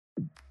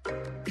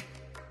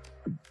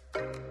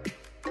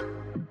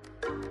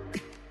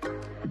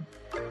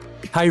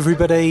Hey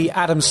everybody,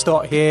 Adam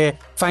Stott here.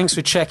 Thanks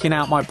for checking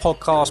out my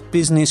podcast,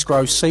 Business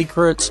Growth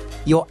Secrets.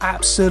 You're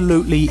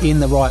absolutely in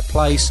the right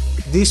place.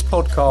 This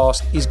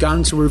podcast is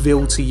going to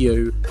reveal to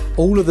you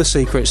all of the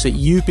secrets that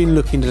you've been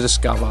looking to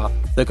discover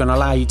that are going to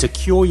allow you to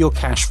cure your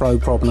cash flow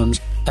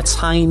problems,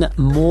 attain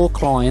more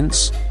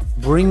clients,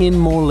 bring in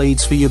more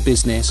leads for your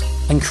business,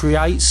 and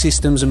create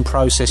systems and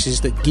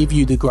processes that give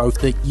you the growth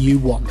that you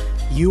want.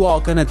 You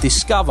are going to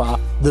discover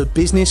the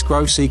business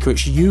growth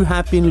secrets you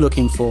have been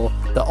looking for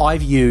that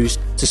I've used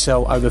to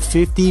sell over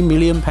 £50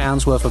 million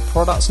worth of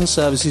products and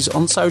services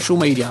on social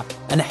media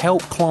and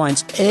help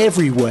clients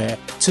everywhere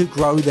to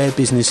grow their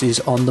businesses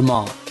on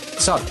demand.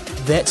 So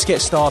let's get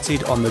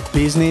started on the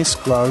Business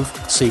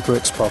Growth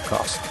Secrets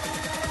podcast.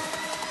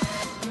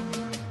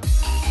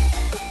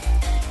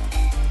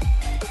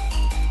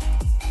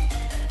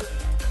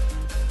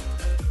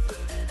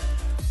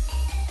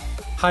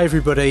 Hi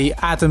everybody,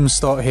 Adam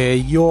Stott here,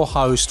 your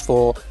host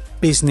for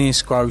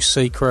Business Growth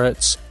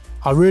Secrets.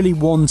 I really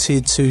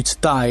wanted to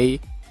today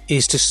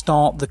is to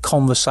start the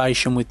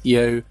conversation with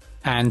you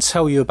and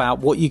tell you about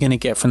what you're going to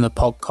get from the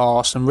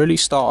podcast and really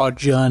start our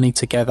journey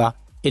together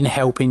in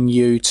helping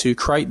you to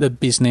create the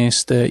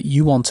business that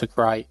you want to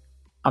create.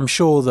 I'm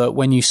sure that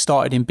when you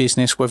started in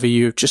business, whether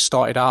you've just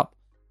started up,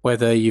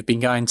 whether you've been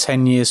going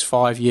 10 years,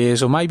 5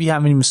 years, or maybe you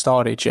haven't even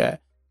started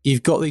yet,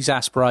 you've got these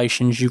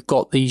aspirations, you've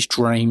got these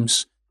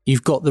dreams.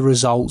 You've got the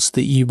results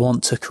that you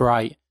want to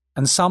create.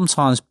 And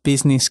sometimes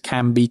business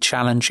can be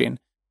challenging.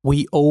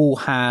 We all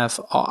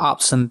have our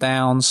ups and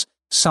downs.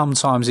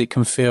 Sometimes it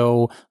can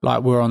feel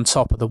like we're on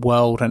top of the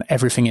world and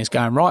everything is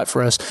going right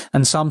for us.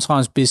 And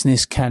sometimes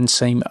business can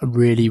seem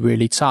really,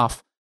 really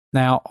tough.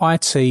 Now, I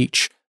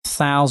teach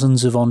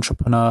thousands of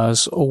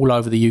entrepreneurs all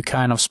over the UK,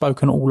 and I've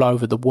spoken all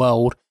over the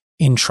world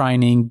in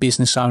training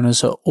business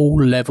owners at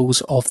all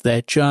levels of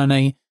their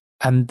journey.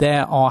 And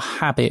there are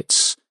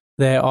habits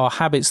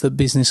that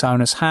business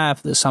owners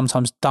have that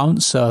sometimes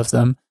don't serve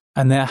them,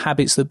 and there are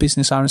habits that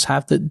business owners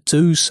have that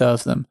do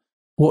serve them.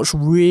 What's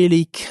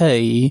really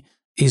key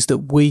is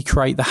that we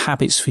create the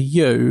habits for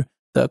you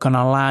that are going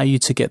to allow you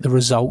to get the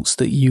results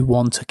that you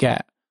want to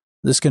get,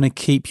 that's going to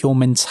keep your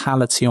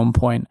mentality on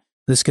point,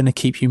 that's going to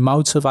keep you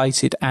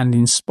motivated and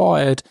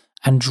inspired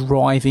and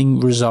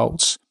driving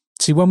results.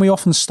 See, when we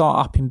often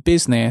start up in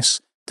business,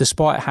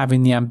 despite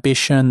having the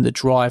ambition, the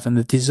drive and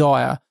the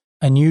desire,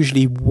 and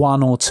usually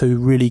one or two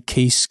really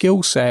key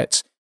skill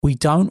sets, we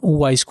don't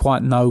always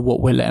quite know what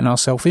we're letting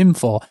ourselves in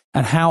for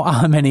and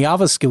how many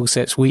other skill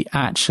sets we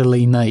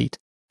actually need.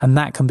 And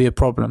that can be a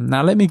problem.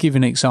 Now, let me give you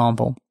an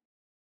example.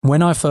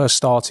 When I first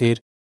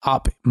started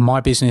up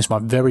my business, my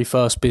very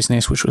first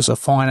business, which was a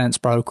finance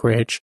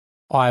brokerage,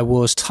 I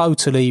was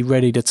totally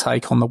ready to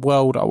take on the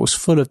world. I was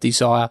full of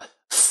desire,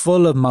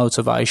 full of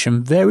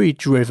motivation, very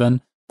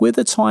driven, with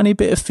a tiny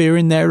bit of fear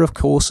in there, of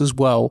course, as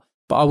well.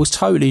 But I was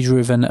totally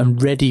driven and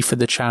ready for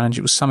the challenge.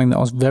 It was something that I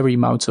was very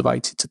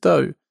motivated to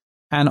do.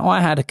 And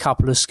I had a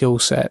couple of skill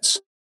sets.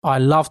 I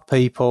loved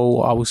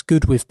people. I was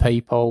good with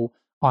people.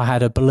 I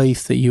had a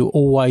belief that you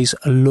always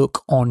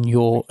look after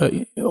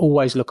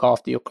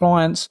your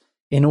clients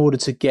in order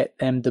to get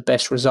them the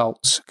best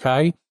results.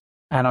 Okay.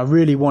 And I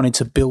really wanted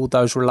to build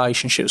those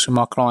relationships with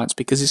my clients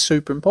because it's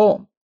super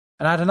important.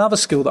 And I had another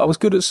skill that I was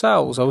good at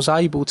sales. I was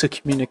able to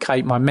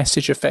communicate my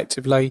message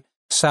effectively.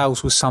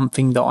 Sales was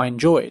something that I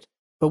enjoyed.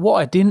 But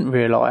what I didn't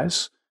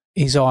realize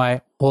is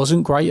I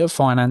wasn't great at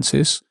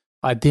finances.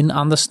 I didn't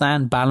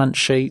understand balance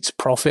sheets,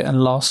 profit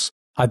and loss.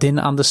 I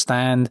didn't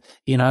understand,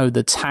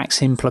 the tax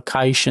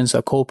implications,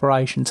 the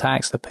corporation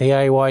tax, the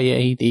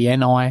PAYE, the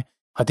NI.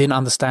 I didn't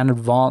understand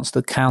advanced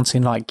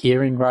accounting like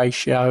gearing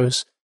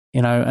ratios,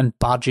 and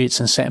budgets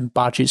and setting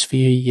budgets for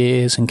your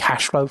years and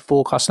cash flow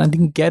forecasts. And I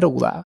didn't get all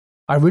that.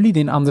 I really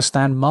didn't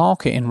understand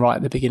marketing right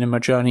at the beginning of my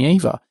journey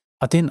either.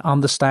 I didn't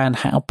understand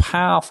how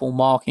powerful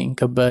marketing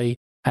could be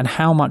and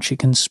how much it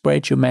can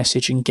spread your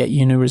message and get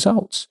you new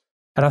results.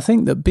 And I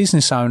think that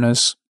business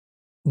owners,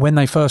 when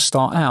they first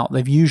start out,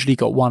 they've usually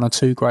got one or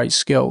two great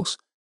skills.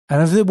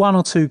 And of the one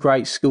or two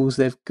great skills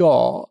they've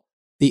got,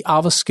 the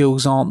other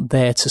skills aren't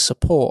there to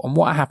support. And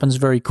what happens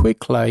very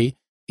quickly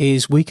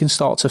is we can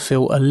start to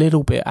feel a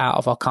little bit out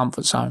of our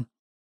comfort zone.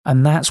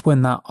 And that's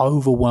when that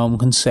overwhelm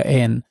can set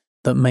in.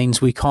 That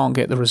means we can't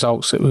get the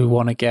results that we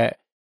want to get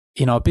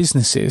in our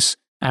businesses.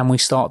 And we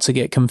start to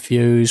get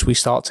confused. We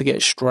start to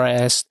get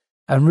stressed.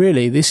 And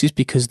really, this is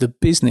because the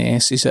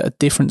business is at a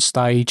different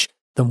stage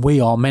than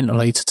we are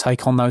mentally to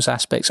take on those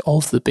aspects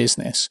of the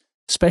business.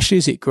 Especially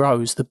as it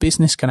grows, the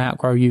business can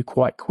outgrow you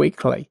quite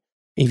quickly.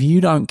 If you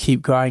don't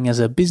keep growing as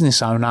a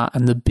business owner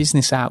and the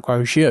business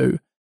outgrows you,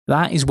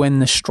 that is when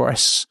the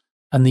stress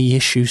and the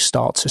issues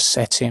start to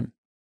set in.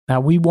 Now,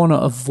 we want to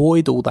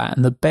avoid all that.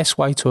 And the best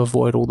way to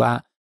avoid all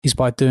that is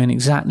by doing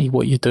exactly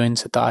what you're doing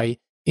today,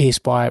 is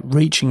by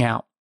reaching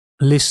out,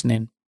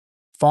 listening,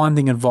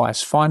 finding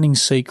advice, finding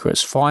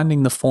secrets,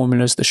 finding the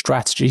formulas, the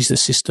strategies, the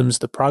systems,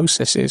 the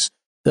processes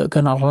that are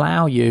going to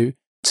allow you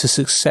to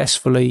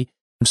successfully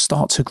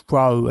start to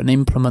grow and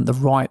implement the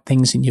right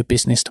things in your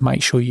business to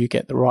make sure you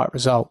get the right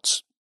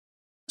results.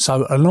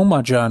 So along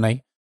my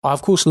journey, I,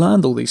 of course,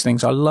 learned all these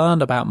things. I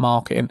learned about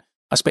marketing.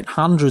 I spent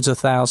hundreds of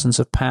thousands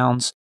of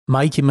pounds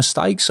making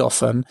mistakes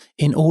often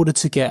in order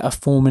to get a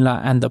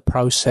formula and a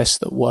process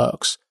that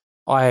works.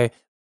 I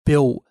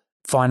built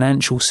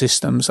financial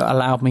systems that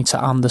allowed me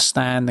to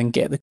understand and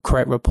get the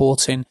correct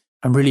reporting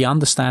and really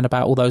understand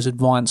about all those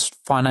advanced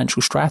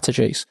financial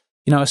strategies.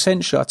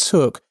 Essentially, I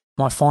took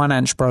my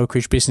finance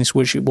brokerage business,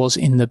 which it was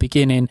in the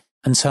beginning,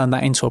 and turned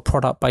that into a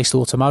product-based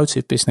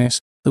automotive business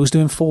that was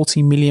doing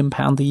 £40 million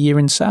a year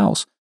in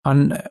sales.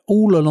 And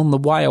all along the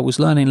way, I was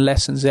learning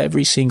lessons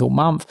every single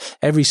month,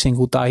 every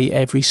single day,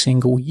 every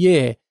single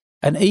year.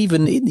 And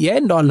even in the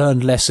end, I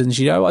learned lessons.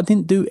 I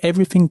didn't do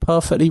everything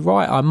perfectly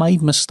right. I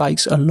made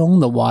mistakes along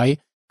the way.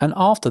 And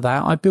after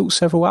that, I built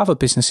several other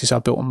businesses. I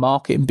built a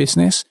marketing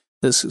business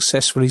that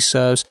successfully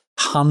serves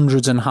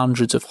hundreds and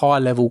hundreds of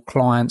high-level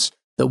clients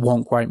that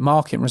want great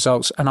marketing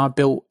results. And I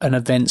built an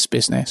events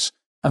business.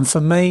 And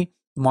for me,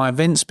 my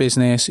events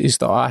business is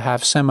that I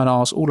have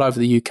seminars all over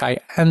the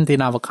UK and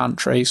in other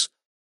countries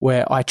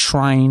where I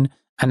train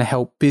and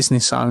help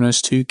business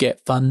owners to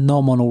get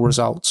phenomenal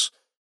results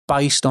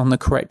based on the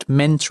correct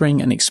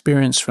mentoring and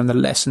experience from the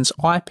lessons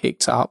I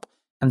picked up,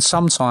 and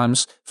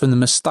sometimes from the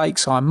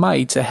mistakes I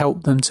made to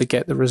help them to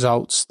get the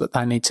results that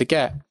they need to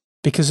get.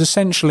 Because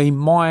essentially,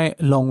 my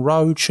long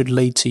road should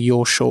lead to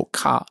your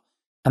shortcut.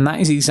 And that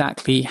is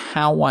exactly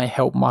how I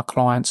help my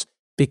clients,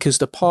 because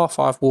the path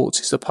I've walked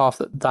is the path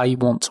that they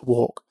want to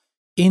walk.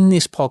 In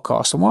this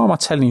podcast, and why am I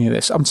telling you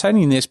this? I'm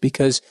telling you this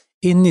because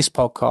in this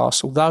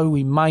podcast, although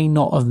we may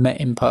not have met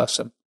in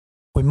person,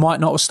 we might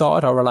not have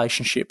started our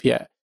relationship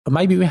yet, but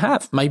maybe we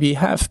have. Maybe you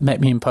have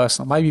met me in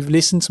person. Maybe you've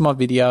listened to my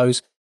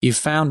videos, you've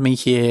found me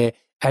here,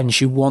 and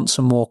you want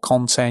some more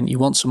content, you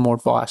want some more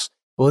advice.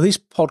 Well, this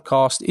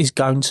podcast is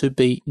going to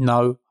be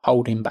no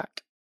holding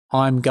back.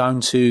 I'm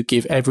going to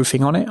give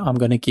everything on it. I'm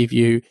going to give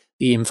you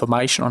the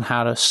information on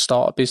how to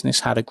start a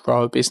business, how to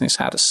grow a business,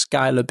 how to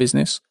scale a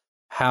business,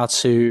 how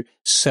to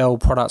sell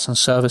products and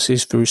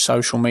services through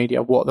social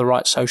media, what are the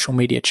right social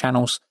media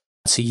channels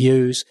to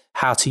use,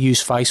 how to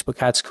use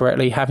Facebook ads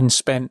correctly. Having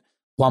spent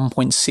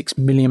 £1.6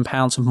 million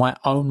of my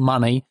own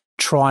money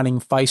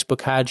trialing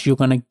Facebook ads, you're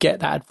going to get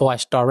that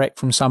advice direct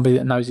from somebody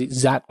that knows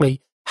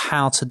exactly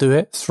how to do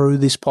it through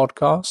this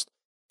podcast.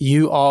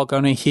 You are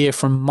going to hear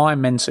from my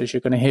mentors.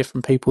 You're going to hear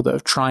from people that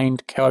have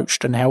trained,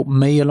 coached, and helped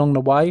me along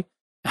the way.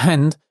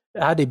 And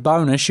added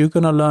bonus, you're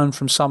going to learn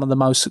from some of the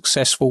most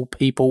successful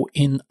people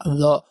in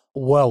the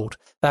world.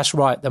 That's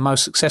right, the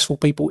most successful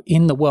people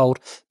in the world,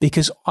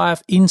 because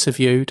I've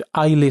interviewed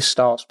A-list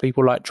stars,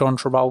 people like John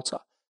Travolta,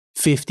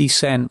 50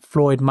 Cent,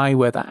 Floyd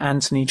Mayweather,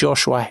 Anthony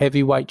Joshua,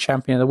 heavyweight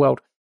champion of the world,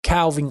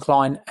 Calvin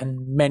Klein,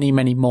 and many,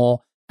 many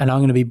more. And I'm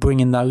going to be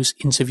bringing those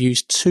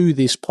interviews to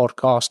this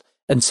podcast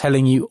and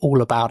telling you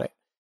all about it.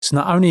 So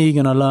not only are you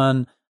going to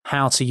learn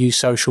how to use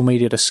social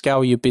media to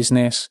scale your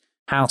business,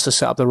 how to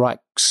set up the right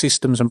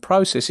systems and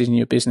processes in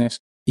your business,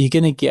 you're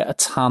going to get a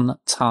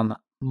ton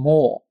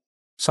more.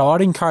 So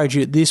I'd encourage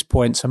you at this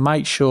point to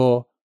make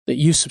sure that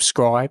you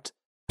subscribed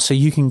so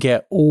you can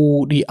get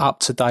all the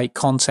up-to-date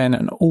content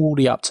and all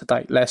the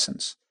up-to-date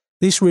lessons.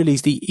 This really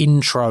is the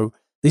intro.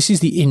 This is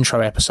the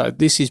intro episode.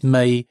 This is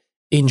me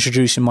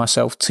introducing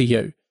myself to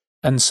you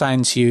and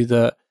saying to you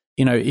that,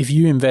 if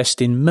you invest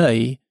in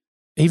me,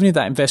 even if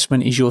that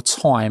investment is your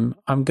time,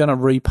 I'm going to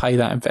repay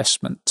that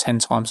investment 10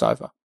 times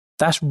over.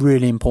 That's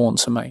really important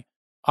to me.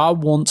 I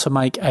want to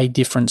make a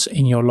difference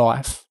in your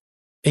life,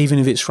 even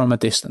if it's from a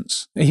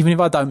distance. Even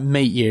if I don't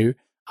meet you,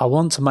 I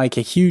want to make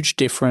a huge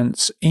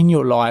difference in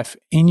your life,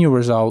 in your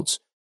results,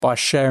 by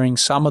sharing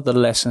some of the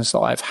lessons that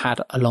I've had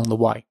along the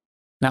way.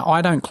 Now,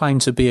 I don't claim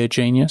to be a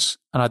genius,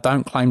 and I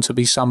don't claim to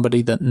be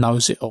somebody that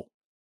knows it all.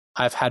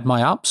 I've had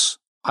my ups,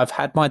 I've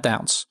had my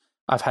downs.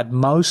 I've had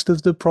most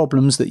of the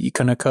problems that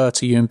can occur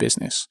to you in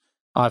business.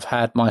 I've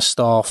had my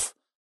staff,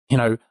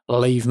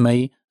 leave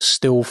me,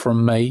 steal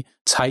from me,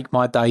 take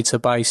my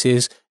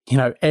databases,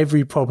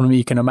 every problem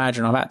you can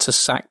imagine. I've had to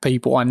sack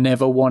people I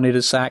never wanted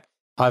to sack.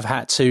 I've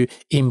had to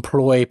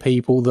employ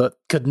people that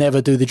could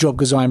never do the job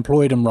because I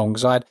employed them wrong,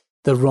 because I had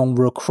the wrong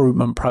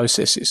recruitment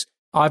processes.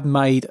 I've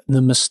made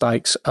the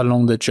mistakes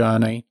along the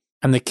journey.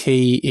 And the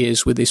key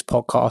is with this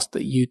podcast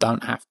that you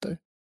don't have to.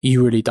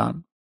 You really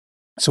don't.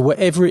 So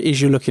whatever it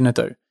is you're looking to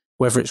do,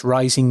 whether it's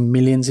raising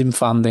millions in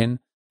funding,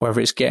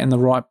 whether it's getting the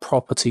right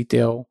property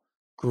deal,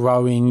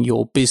 growing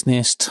your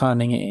business,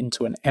 turning it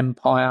into an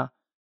empire,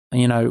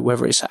 and,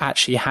 whether it's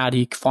actually how do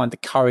you find the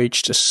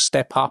courage to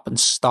step up and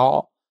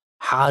start?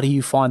 How do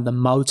you find the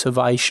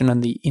motivation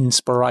and the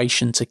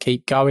inspiration to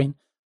keep going?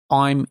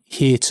 I'm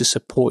here to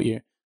support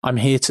you. I'm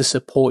here to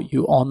support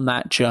you on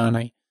that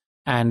journey.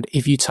 And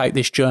if you take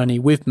this journey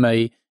with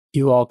me,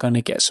 you are going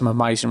to get some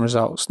amazing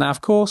results. Now,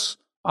 of course,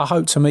 I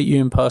hope to meet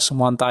you in person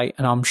one day,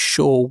 and I'm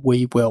sure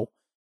we will.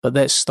 But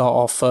let's start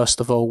off,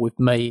 first of all, with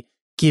me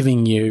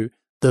giving you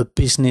the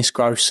business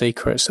growth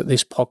secrets that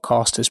this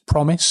podcast has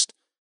promised,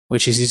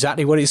 which is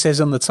exactly what it says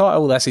on the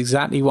title. That's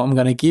exactly what I'm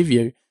going to give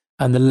you,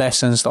 and the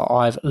lessons that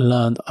I've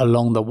learned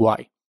along the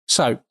way.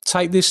 So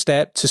take this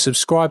step to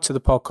subscribe to the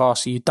podcast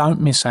so you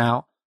don't miss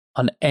out.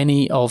 on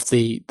any of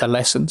the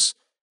lessons,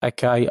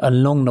 okay,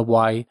 along the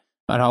way.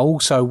 And I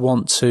also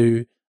want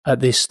to, at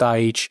this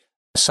stage,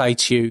 say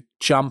to you,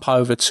 jump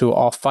over to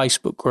our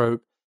Facebook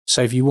group.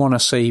 So if you want to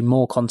see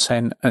more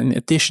content in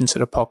addition to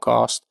the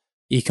podcast,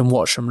 you can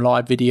watch some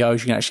live videos.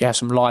 You can actually have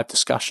some live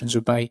discussions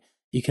with me.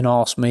 You can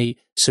ask me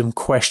some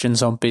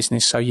questions on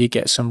business so you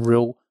get some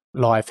real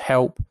live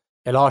help.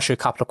 It'll ask you a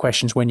couple of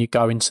questions when you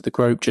go into the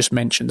group. Just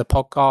mention the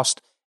podcast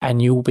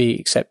and you'll be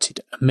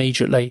accepted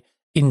immediately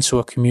into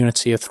a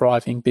community of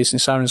thriving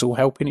business owners all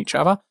helping each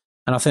other.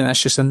 And I think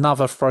that's just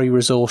another free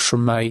resource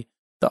from me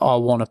that I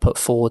want to put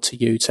forward to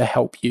you to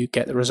help you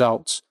get the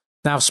results.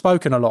 Now, I've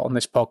spoken a lot on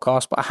this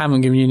podcast, but I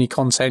haven't given you any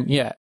content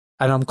yet.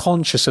 And I'm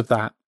conscious of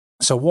that.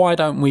 So why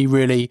don't we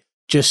really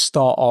just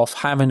start off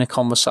having a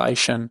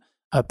conversation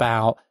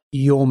about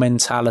your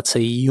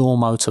mentality, your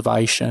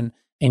motivation,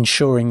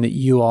 ensuring that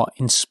you are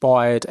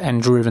inspired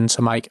and driven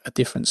to make a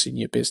difference in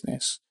your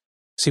business.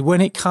 See, when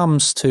it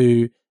comes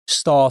to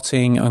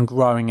starting and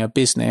growing a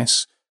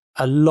business,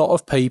 a lot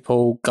of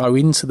people go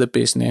into the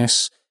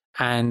business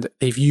and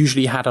they've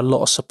usually had a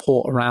lot of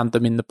support around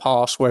them in the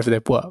past, wherever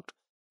they've worked.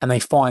 And they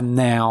find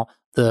now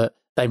that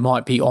they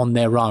might be on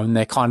their own.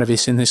 They're kind of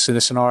in this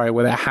scenario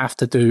where they have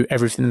to do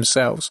everything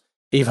themselves.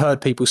 You've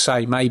heard people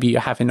say maybe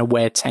you're having to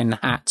wear 10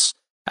 hats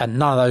and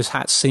none of those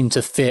hats seem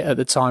to fit at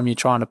the time you're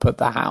trying to put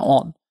the hat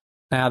on.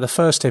 Now, the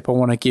first tip I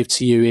want to give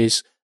to you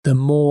is the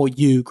more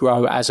you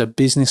grow as a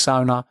business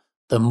owner,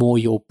 the more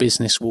your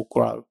business will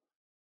grow.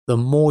 The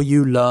more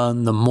you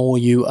learn, the more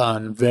you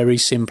earn, very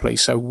simply.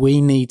 So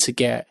we need to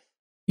get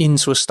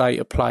into a state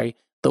of play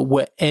that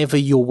wherever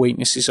your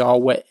weaknesses are,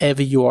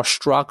 wherever you are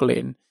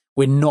struggling,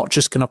 we're not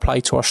just going to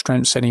play to our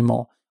strengths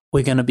anymore.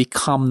 We're going to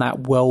become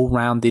that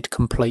well-rounded,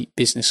 complete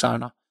business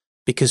owner.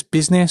 Because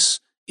business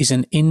is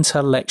an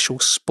intellectual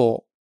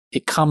sport.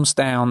 It comes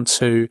down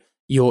to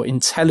your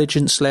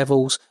intelligence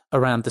levels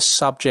around the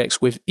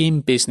subjects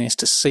within business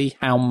to see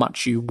how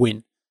much you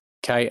win.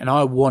 Okay, and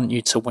I want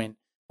you to win.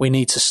 We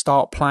need to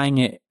start playing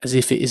it as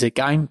if it is a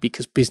game,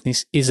 because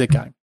business is a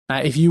game. Now,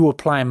 if you were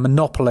playing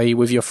Monopoly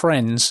with your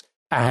friends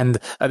and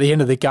at the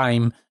end of the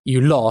game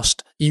you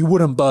lost, you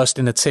wouldn't burst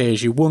into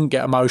tears. You wouldn't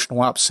get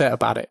emotional upset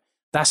about it.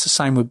 That's the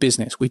same with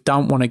business. We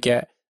don't want to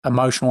get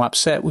emotional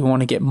upset. We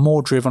want to get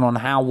more driven on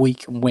how we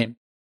can win.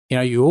 You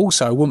know, you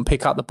also wouldn't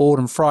pick up the board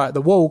and throw it at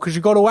the wall because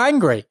you got all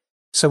angry.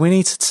 So we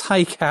need to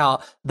take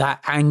out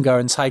that anger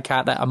and take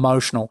out that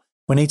emotional.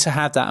 We need to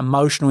have that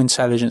emotional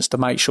intelligence to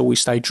make sure we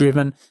stay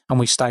driven and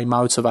we stay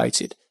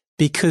motivated,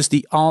 because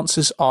the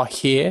answers are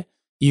here.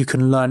 You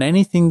can learn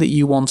anything that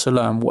you want to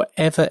learn,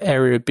 whatever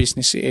area of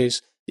business it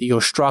is that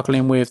you're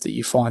struggling with, that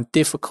you find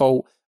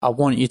difficult. I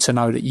want you to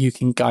know that you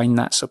can gain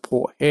that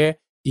support here.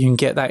 You can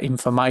get that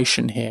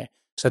information here.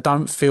 So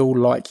don't feel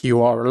like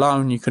you are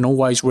alone. You can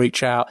always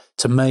reach out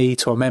to me,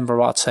 to a member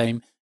of our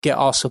team, get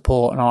our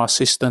support and our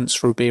assistance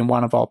through being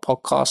one of our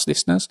podcast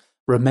listeners.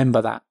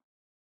 Remember that.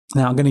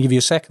 Now, I'm going to give you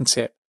a second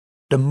tip.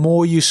 The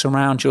more you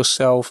surround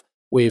yourself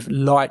with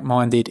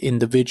like-minded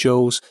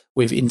individuals,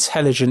 with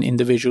intelligent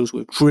individuals,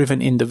 with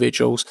driven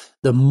individuals,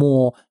 the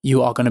more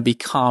you are going to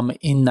become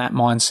in that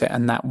mindset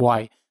and that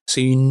way.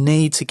 So you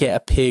need to get a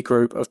peer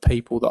group of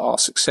people that are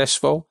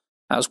successful.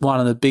 That's one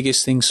of the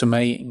biggest things for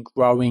me in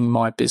growing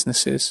my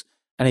businesses.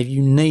 And if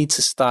you need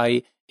to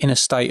stay in a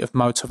state of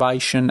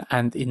motivation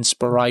and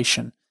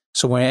inspiration,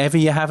 so whenever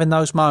you're having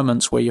those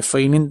moments where you're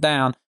feeling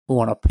down, we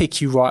want to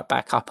pick you right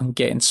back up and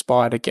get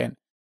inspired again.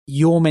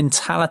 Your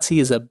mentality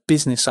as a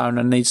business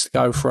owner needs to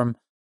go from,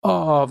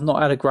 oh, I've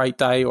not had a great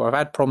day, or I've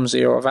had problems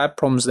here, or I've had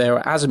problems there, or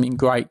it hasn't been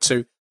great,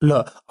 to,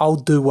 look, I'll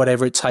do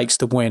whatever it takes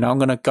to win. I'm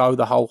going to go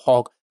the whole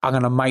hog. I'm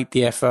going to make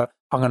the effort.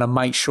 I'm going to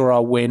make sure I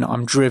win.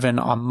 I'm driven.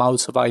 I'm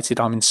motivated.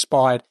 I'm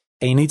inspired.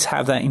 And you need to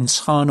have that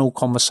internal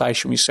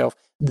conversation with yourself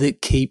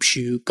that keeps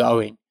you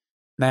going.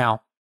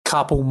 Now,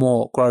 couple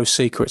more growth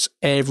secrets.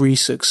 Every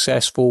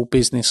successful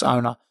business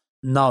owner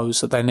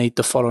knows that they need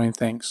the following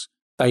things.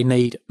 They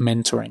need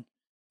mentoring.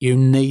 You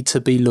need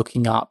to be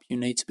looking up. You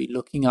need to be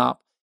looking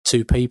up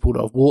to people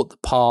that have walked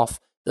the path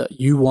that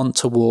you want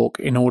to walk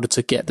in order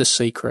to get the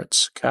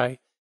secrets, okay?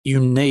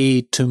 You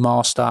need to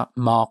master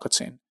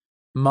marketing.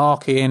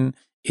 Marketing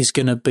is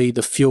going to be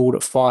the fuel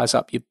that fires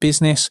up your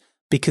business,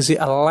 because it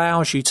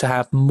allows you to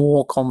have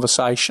more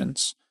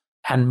conversations,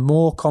 and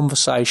more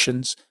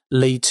conversations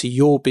lead to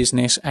your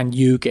business and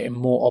you getting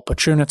more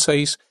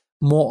opportunities.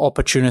 More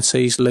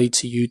opportunities lead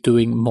to you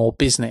doing more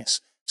business.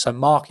 So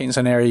marketing is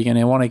an area you're going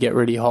to want to get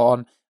really hot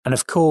on. And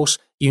of course,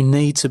 you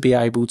need to be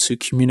able to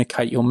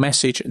communicate your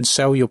message and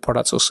sell your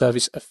product or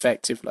service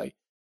effectively.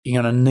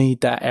 You're going to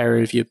need that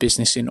area of your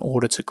business in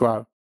order to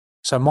grow.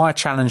 So my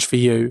challenge for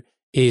you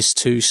is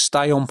to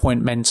stay on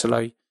point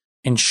mentally,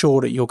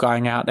 ensure that you're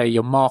going out there,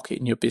 you're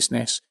marketing your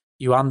business,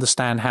 you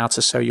understand how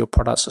to sell your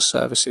products or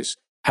services,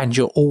 and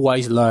you're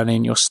always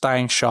learning, you're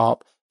staying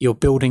sharp, you're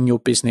building your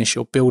business,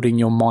 you're building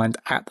your mind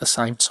at the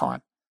same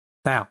time.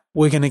 Now,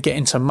 we're going to get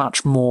into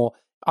much more.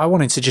 I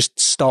wanted to just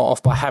start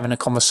off by having a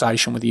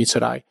conversation with you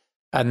today.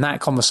 And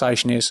that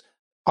conversation is,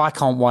 I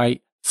can't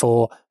wait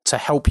to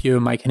help you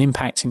and make an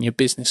impact in your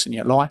business and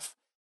your life.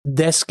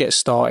 Let's get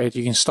started.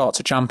 You can start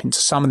to jump into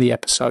some of the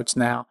episodes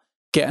now,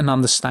 get an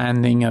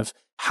understanding of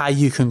how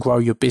you can grow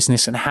your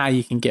business and how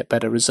you can get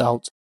better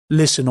results.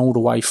 Listen all the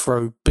way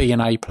through, be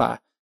an A player.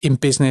 In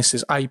business,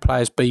 there's A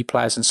players, B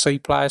players, and C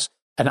players.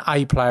 An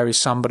A player is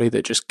somebody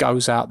that just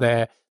goes out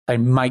there, they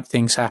make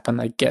things happen,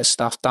 they get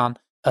stuff done.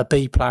 A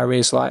B player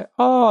is like,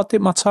 oh, I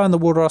dip my toe in the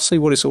water, I see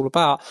what it's all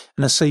about.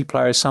 And a C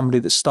player is somebody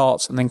that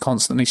starts and then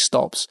constantly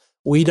stops.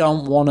 We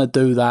don't want to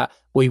do that.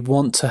 We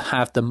want to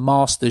have the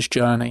master's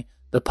journey,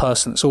 the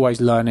person that's always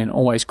learning,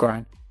 always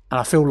growing. And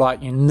I feel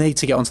like you need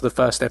to get onto the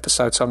first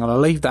episode, so I'm going to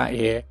leave that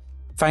here.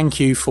 Thank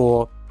you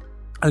for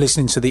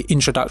listening to the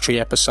introductory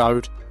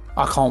episode.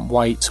 I can't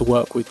wait to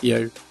work with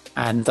you,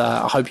 and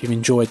I hope you've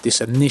enjoyed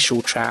this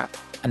initial chat,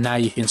 and now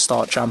you can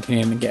start jumping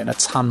in and getting a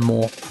ton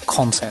more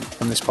content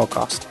from this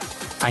podcast.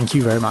 Thank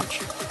you very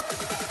much.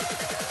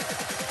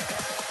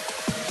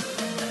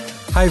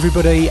 Hey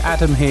everybody,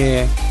 Adam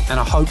here, and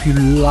I hope you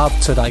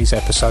loved today's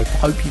episode. I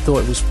hope you thought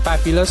it was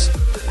fabulous,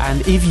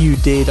 and if you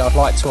did, I'd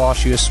like to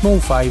ask you a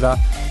small favour.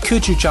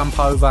 Could you jump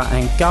over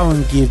and go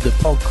and give the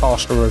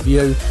podcast a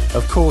review?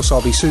 Of course,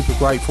 I'll be super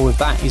grateful if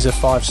that is a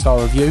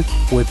 5-star review.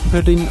 We're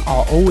putting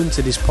our all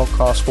into this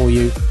podcast for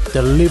you,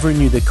 delivering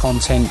you the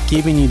content,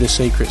 giving you the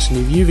secrets, and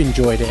if you've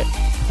enjoyed it,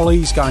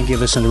 please go and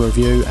give us a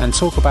review and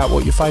talk about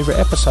what your favourite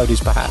episode is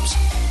perhaps.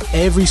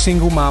 Every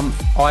single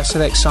month, I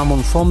select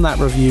someone from that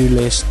review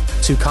list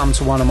to come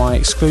to one of my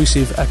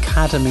exclusive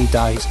Academy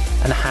days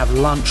and have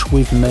lunch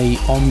with me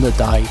on the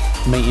day,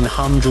 meeting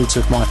hundreds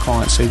of my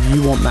clients. So if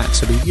you want that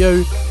to be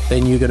you,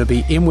 then you're going to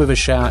be in with a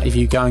shout if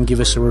you go and give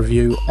us a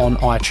review on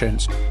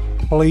iTunes.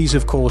 Please,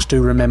 of course,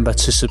 do remember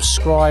to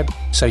subscribe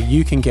so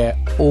you can get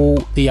all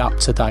the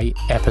up-to-date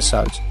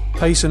episodes.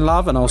 Peace and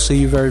love, and I'll see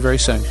you very, very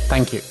soon.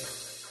 Thank you.